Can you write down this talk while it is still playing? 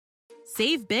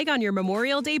Save big on your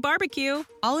Memorial Day barbecue,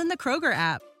 all in the Kroger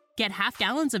app. Get half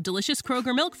gallons of delicious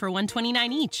Kroger milk for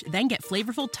 $1.29 each. Then get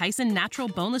flavorful Tyson natural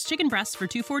boneless chicken breasts for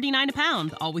 $2.49 a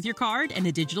pound, all with your card and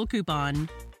a digital coupon.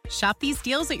 Shop these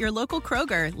deals at your local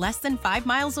Kroger, less than 5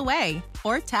 miles away.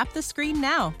 Or tap the screen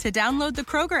now to download the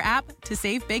Kroger app to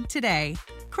save big today.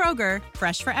 Kroger,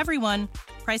 fresh for everyone.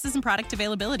 Prices and product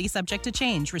availability subject to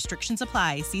change. Restrictions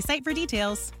apply. See site for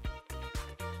details.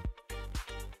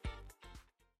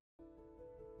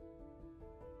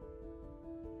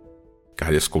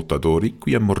 Cari ascoltatori,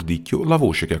 qui a Mordicchio la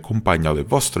voce che accompagna le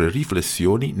vostre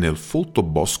riflessioni nel folto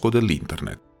bosco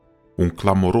dell'internet. Un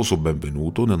clamoroso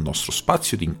benvenuto nel nostro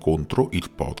spazio di incontro, il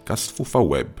podcast Fuffa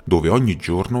Web, dove ogni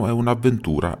giorno è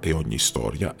un'avventura e ogni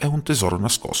storia è un tesoro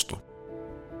nascosto.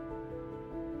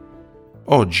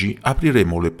 Oggi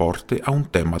apriremo le porte a un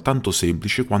tema tanto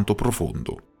semplice quanto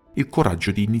profondo, il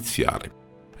coraggio di iniziare.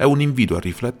 È un invito a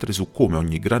riflettere su come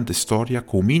ogni grande storia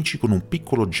cominci con un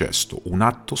piccolo gesto, un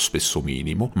atto spesso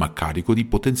minimo ma carico di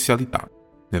potenzialità.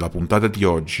 Nella puntata di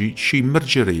oggi ci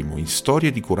immergeremo in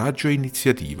storie di coraggio e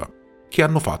iniziativa che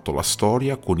hanno fatto la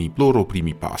storia con i loro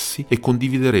primi passi e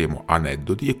condivideremo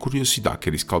aneddoti e curiosità che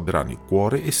riscalderanno il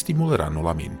cuore e stimoleranno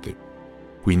la mente.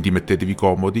 Quindi mettetevi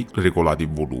comodi, regolate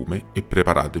il volume e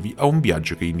preparatevi a un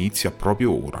viaggio che inizia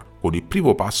proprio ora, con il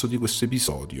primo passo di questo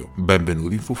episodio.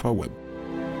 Benvenuti in Fuffa Web.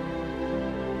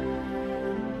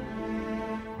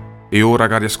 E ora,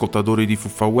 cari ascoltatori di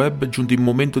Fuffa Web, è giunto il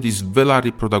momento di svelare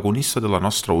il protagonista della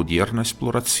nostra odierna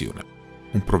esplorazione.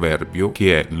 Un proverbio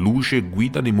che è luce e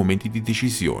guida nei momenti di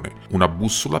decisione, una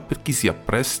bussola per chi si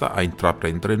appresta a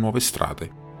intraprendere nuove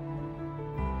strade.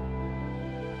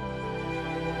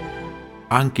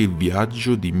 Anche il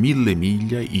viaggio di 1000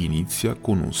 miglia inizia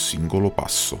con un singolo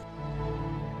passo.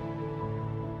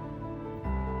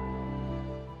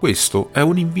 Questo è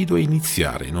un invito a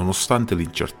iniziare, nonostante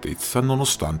l'incertezza,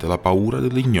 nonostante la paura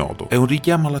dell'ignoto. È un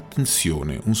richiamo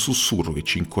all'attenzione, un sussurro che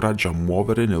ci incoraggia a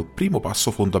muovere nel primo passo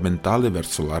fondamentale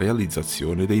verso la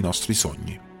realizzazione dei nostri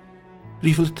sogni.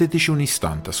 Rifletteteci un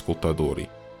istante, ascoltatori.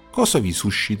 Cosa vi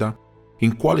suscita?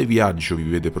 In quale viaggio vi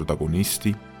vede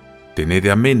protagonisti? Tenete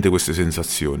a mente queste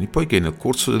sensazioni, poiché nel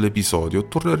corso dell'episodio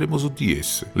torneremo su di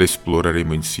esse, le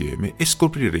esploreremo insieme e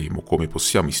scopriremo come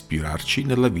possiamo ispirarci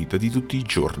nella vita di tutti i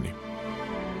giorni.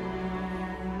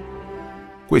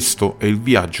 Questo è il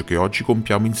viaggio che oggi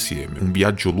compiamo insieme, un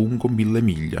viaggio lungo 1000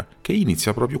 miglia, che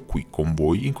inizia proprio qui con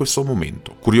voi in questo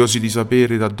momento. Curiosi di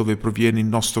sapere da dove proviene il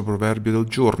nostro proverbio del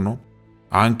giorno?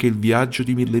 Anche il viaggio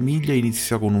di 1000 miglia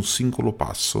inizia con un singolo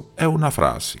passo, è una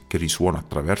frase che risuona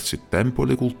attraverso il tempo e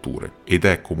le culture ed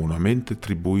è comunemente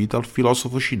attribuita al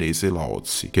filosofo cinese Lao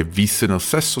Tzu, che visse nel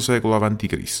VI secolo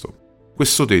a.C.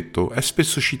 Questo detto è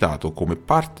spesso citato come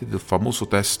parte del famoso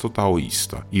testo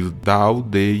taoista, il Tao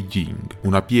Te Ching,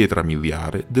 una pietra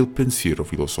miliare del pensiero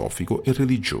filosofico e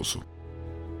religioso.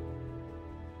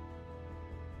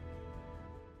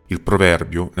 Il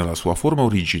proverbio, nella sua forma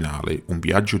originale, un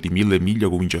viaggio di 1000 miglia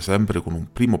comincia sempre con un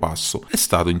primo passo, è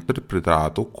stato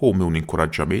interpretato come un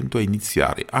incoraggiamento a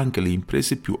iniziare anche le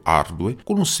imprese più ardue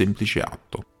con un semplice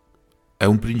atto. È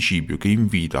un principio che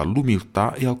invita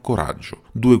all'umiltà e al coraggio,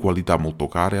 due qualità molto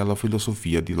care alla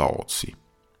filosofia di Lao Tzu.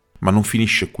 Ma non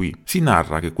finisce qui. Si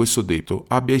narra che questo detto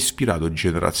abbia ispirato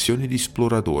generazioni di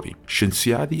esploratori,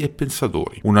 scienziati e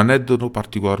pensatori. Un aneddoto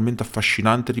particolarmente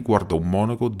affascinante riguarda un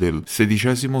monaco del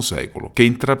XVI secolo che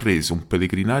intraprese un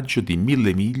pellegrinaggio di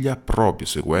 1000 miglia proprio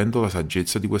seguendo la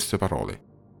saggezza di queste parole,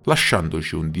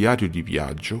 lasciandoci un diario di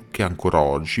viaggio che ancora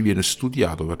oggi viene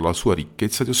studiato per la sua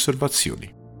ricchezza di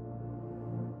osservazioni.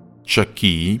 C'è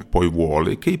chi poi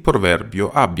vuole che il proverbio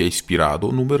abbia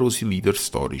ispirato numerosi leader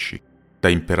storici, da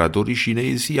imperatori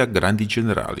cinesi a grandi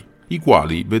generali, i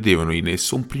quali vedevano in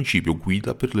esso un principio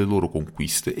guida per le loro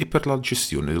conquiste e per la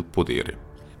gestione del potere.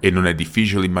 E non è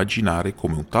difficile immaginare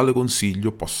come un tale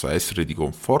consiglio possa essere di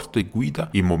conforto e guida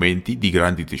in momenti di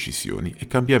grandi decisioni e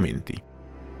cambiamenti.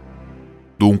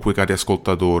 Dunque, cari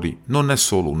ascoltatori, non è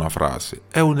solo una frase,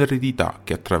 è un'eredità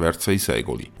che attraversa i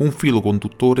secoli, un filo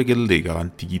conduttore che lega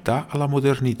l'antichità alla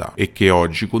modernità e che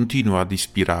oggi continua ad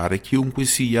ispirare chiunque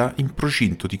sia in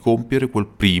procinto di compiere quel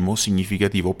primo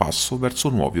significativo passo verso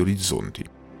nuovi orizzonti.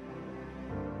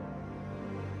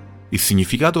 Il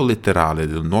significato letterale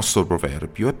del nostro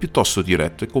proverbio è piuttosto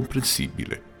diretto e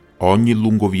comprensibile. Ogni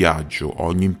lungo viaggio,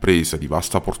 ogni impresa di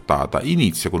vasta portata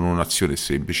inizia con un'azione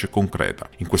semplice e concreta,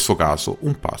 in questo caso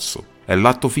un passo. È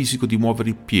l'atto fisico di muovere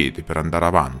il piede per andare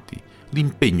avanti,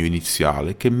 l'impegno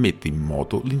iniziale che mette in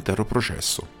moto l'intero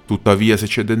processo. Tuttavia, se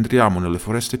ci addentriamo nelle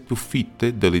foreste più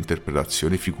fitte delle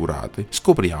interpretazioni figurate,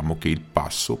 scopriamo che il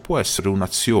passo può essere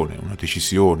un'azione, una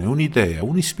decisione, un'idea,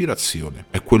 un'ispirazione.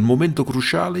 È quel momento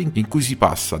cruciale in cui si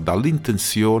passa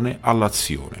dall'intenzione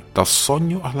all'azione, dal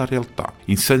sogno alla realtà.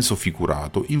 In senso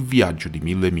figurato, il viaggio di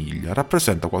 1000 miglia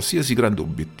rappresenta qualsiasi grande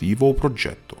obiettivo o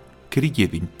progetto che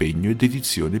richiede impegno e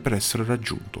dedizione per essere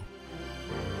raggiunto.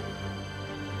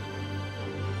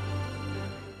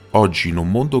 Oggi, in un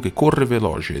mondo che corre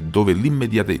veloce e dove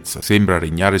l'immediatezza sembra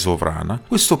regnare sovrana,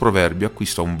 questo proverbio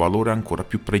acquista un valore ancora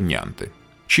più pregnante.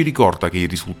 Ci ricorda che i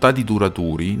risultati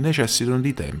duraturi necessitano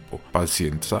di tempo,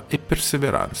 pazienza e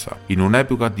perseveranza. In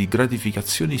un'epoca di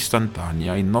gratificazione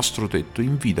istantanea, il nostro tetto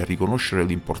invita a riconoscere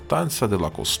l'importanza della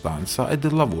costanza e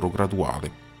del lavoro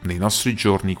graduale. Nei nostri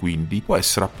giorni, quindi, può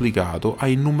essere applicato a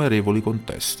innumerevoli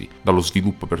contesti, dallo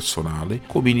sviluppo personale,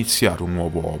 come iniziare un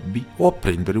nuovo hobby o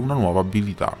apprendere una nuova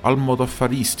abilità, al modo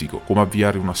affaristico, come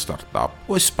avviare una startup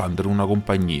o espandere una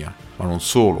compagnia. Ma non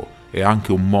solo, è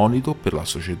anche un monito per la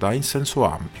società in senso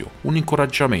ampio, un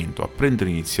incoraggiamento a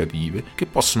prendere iniziative che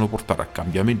possono portare a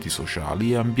cambiamenti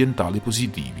sociali e ambientali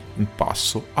positivi, un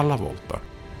passo alla volta.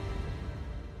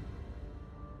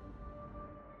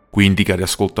 Quindi, cari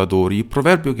ascoltatori, il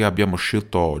proverbio che abbiamo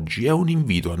scelto oggi è un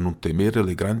invito a non temere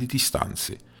le grandi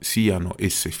distanze, siano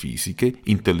esse fisiche,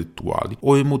 intellettuali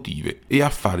o emotive, e a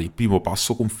fare il primo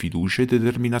passo con fiducia e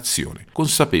determinazione,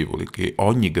 consapevole che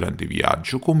ogni grande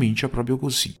viaggio comincia proprio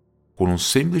così, con un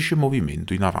semplice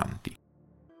movimento in avanti.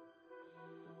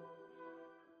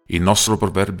 Il nostro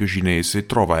proverbio cinese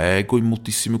trova eco in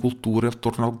moltissime culture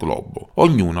attorno al globo,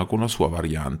 ognuna con la sua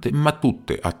variante, ma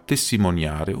tutte a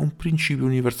testimoniare un principio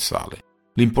universale,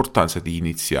 l'importanza di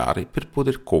iniziare per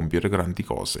poter compiere grandi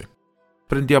cose.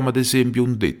 Prendiamo ad esempio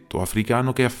un detto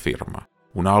africano che afferma: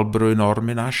 un albero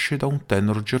enorme nasce da un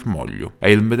tenero germoglio. È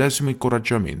il medesimo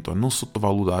incoraggiamento a non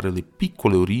sottovalutare le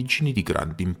piccole origini di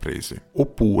grandi imprese.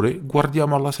 Oppure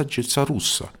guardiamo alla saggezza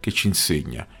russa che ci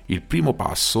insegna: il primo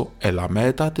passo è la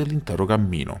meta dell'intero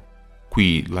cammino.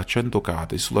 Qui l'accento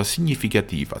cade sulla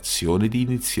significativa azione di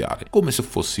iniziare, come se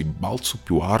fosse il balzo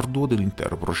più arduo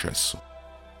dell'intero processo.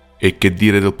 E che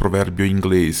dire del proverbio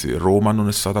inglese Roma non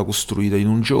è stata costruita in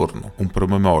un giorno, un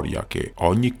promemoria che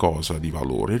ogni cosa di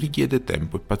valore richiede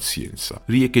tempo e pazienza,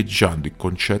 riecheggiando il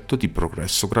concetto di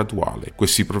progresso graduale.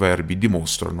 Questi proverbi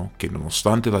dimostrano che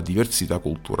nonostante la diversità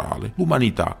culturale,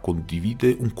 l'umanità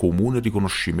condivide un comune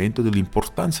riconoscimento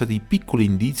dell'importanza dei piccoli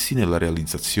indizi nella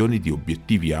realizzazione di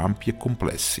obiettivi ampi e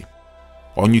complessi.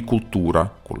 Ogni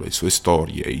cultura, con le sue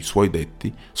storie e i suoi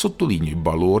detti, sottolinea il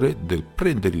valore del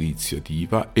prendere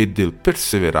iniziativa e del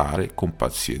perseverare con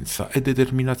pazienza e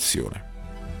determinazione.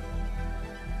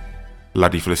 La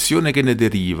riflessione che ne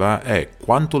deriva è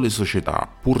quanto le società,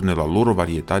 pur nella loro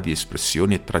varietà di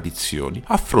espressioni e tradizioni,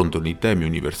 affrontano i temi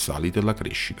universali della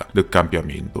crescita, del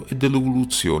cambiamento e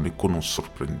dell'evoluzione con un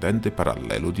sorprendente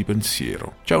parallelo di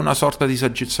pensiero. C'è una sorta di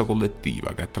saggezza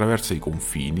collettiva che attraversa i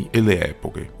confini e le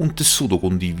epoche, un tessuto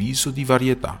condiviso di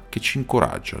varietà che ci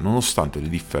incoraggia, nonostante le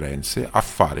differenze, a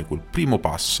fare quel primo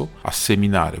passo, a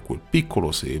seminare quel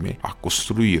piccolo seme, a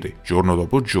costruire giorno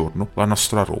dopo giorno la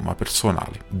nostra Roma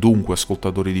personale. Dunque,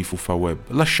 ascoltatori di Fuffa Web,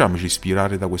 lasciamoci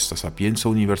ispirare da questa sapienza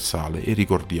universale e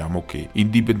ricordiamo che,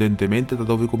 indipendentemente da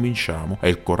dove cominciamo, è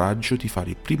il coraggio di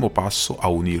fare il primo passo a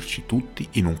unirci tutti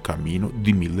in un cammino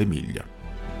di 1000 miglia.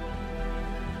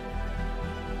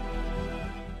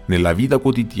 Nella vita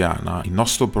quotidiana, il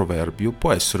nostro proverbio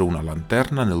può essere una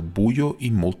lanterna nel buio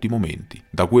in molti momenti,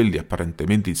 da quelli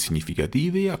apparentemente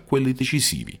insignificativi a quelli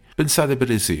decisivi. Pensate per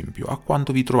esempio a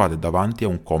quando vi trovate davanti a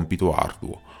un compito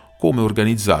arduo, come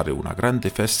organizzare una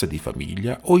grande festa di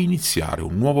famiglia o iniziare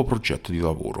un nuovo progetto di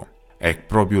lavoro. È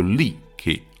proprio lì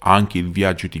che anche il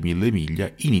viaggio di 1000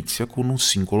 miglia inizia con un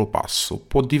singolo passo,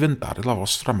 può diventare la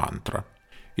vostra mantra.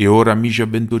 E ora, amici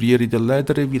avventurieri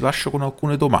dell'etere, vi lascio con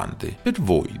alcune domande per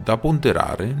voi da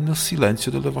ponderare nel silenzio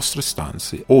delle vostre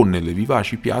stanze o nelle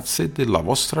vivaci piazze della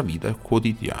vostra vita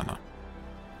quotidiana.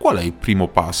 Qual è il primo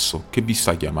passo che vi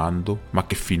sta chiamando, ma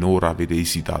che finora avete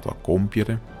esitato a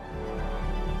compiere?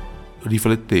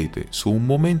 Riflettete su un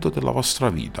momento della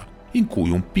vostra vita in cui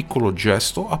un piccolo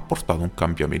gesto ha portato un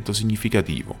cambiamento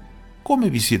significativo. Come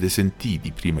vi siete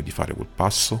sentiti prima di fare quel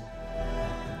passo?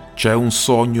 C'è un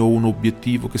sogno o un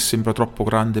obiettivo che sembra troppo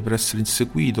grande per essere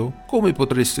inseguito? Come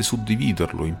potreste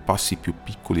suddividerlo in passi più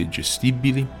piccoli e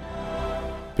gestibili?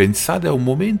 Pensate a un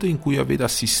momento in cui avete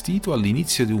assistito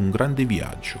all'inizio di un grande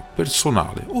viaggio,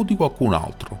 personale o di qualcun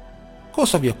altro.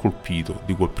 Cosa vi ha colpito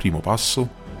di quel primo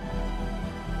passo?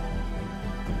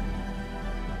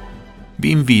 Vi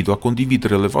invito a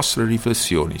condividere le vostre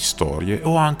riflessioni, storie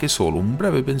o anche solo un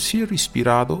breve pensiero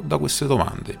ispirato da queste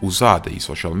domande. Usate i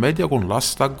social media con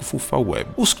l'hashtag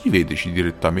FuffaWeb o scriveteci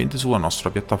direttamente sulla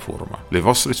nostra piattaforma. Le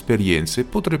vostre esperienze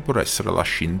potrebbero essere la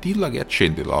scintilla che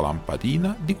accende la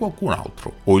lampadina di qualcun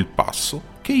altro o il passo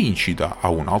che incita a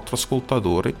un altro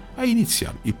ascoltatore a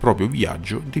iniziare il proprio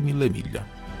viaggio di 1000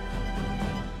 miglia.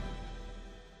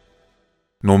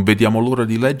 Non vediamo l'ora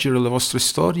di leggere le vostre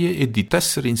storie e di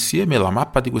tessere insieme la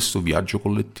mappa di questo viaggio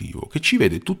collettivo che ci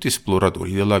vede tutti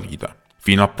esploratori della vita.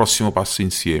 Fino al prossimo passo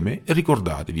insieme e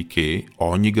ricordatevi che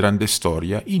ogni grande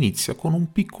storia inizia con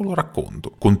un piccolo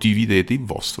racconto. Condividete il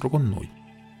vostro con noi.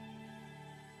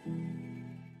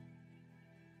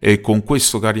 E con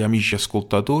questo, cari amici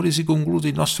ascoltatori, si conclude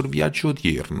il nostro viaggio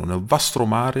odierno nel vasto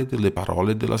mare delle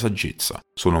parole e della saggezza.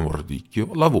 Sono Mordicchio,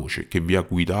 la voce che vi ha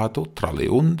guidato tra le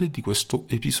onde di questo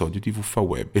episodio di Fuffa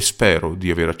Web e spero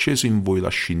di aver acceso in voi la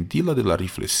scintilla della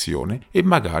riflessione e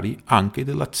magari anche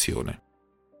dell'azione.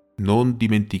 Non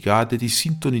dimenticate di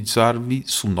sintonizzarvi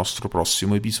sul nostro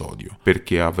prossimo episodio,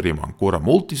 perché avremo ancora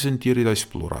molti sentieri da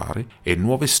esplorare e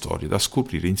nuove storie da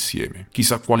scoprire insieme.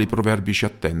 Chissà quali proverbi ci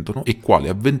attendono e quali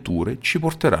avventure ci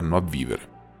porteranno a vivere.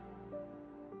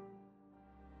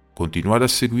 Continuate a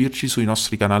seguirci sui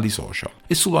nostri canali social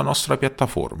e sulla nostra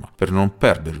piattaforma per non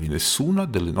perdervi nessuna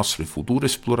delle nostre future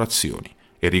esplorazioni.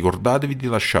 E ricordatevi di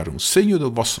lasciare un segno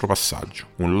del vostro passaggio,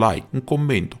 un like, un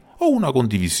commento o una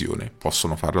condivisione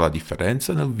possono fare la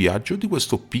differenza nel viaggio di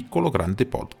questo piccolo grande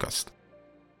podcast.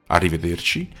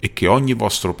 Arrivederci e che ogni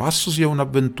vostro passo sia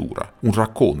un'avventura, un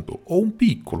racconto o un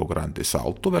piccolo grande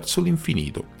salto verso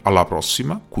l'infinito. Alla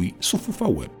prossima qui su Fuffa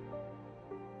Web.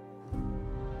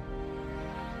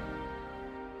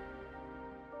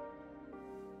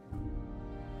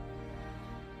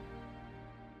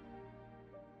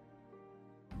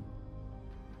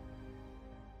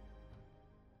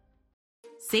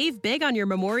 Save big on your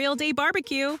Memorial Day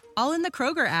barbecue, all in the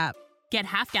Kroger app. Get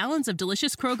half gallons of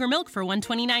delicious Kroger milk for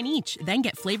 $1.29 each. Then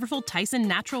get flavorful Tyson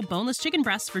natural boneless chicken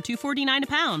breasts for $2.49 a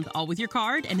pound, all with your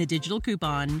card and a digital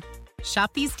coupon.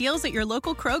 Shop these deals at your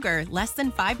local Kroger, less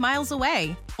than 5 miles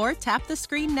away. Or tap the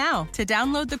screen now to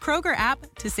download the Kroger app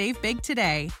to save big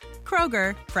today.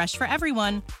 Kroger, fresh for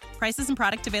everyone. Prices and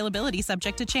product availability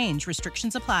subject to change.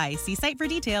 Restrictions apply. See site for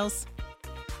details.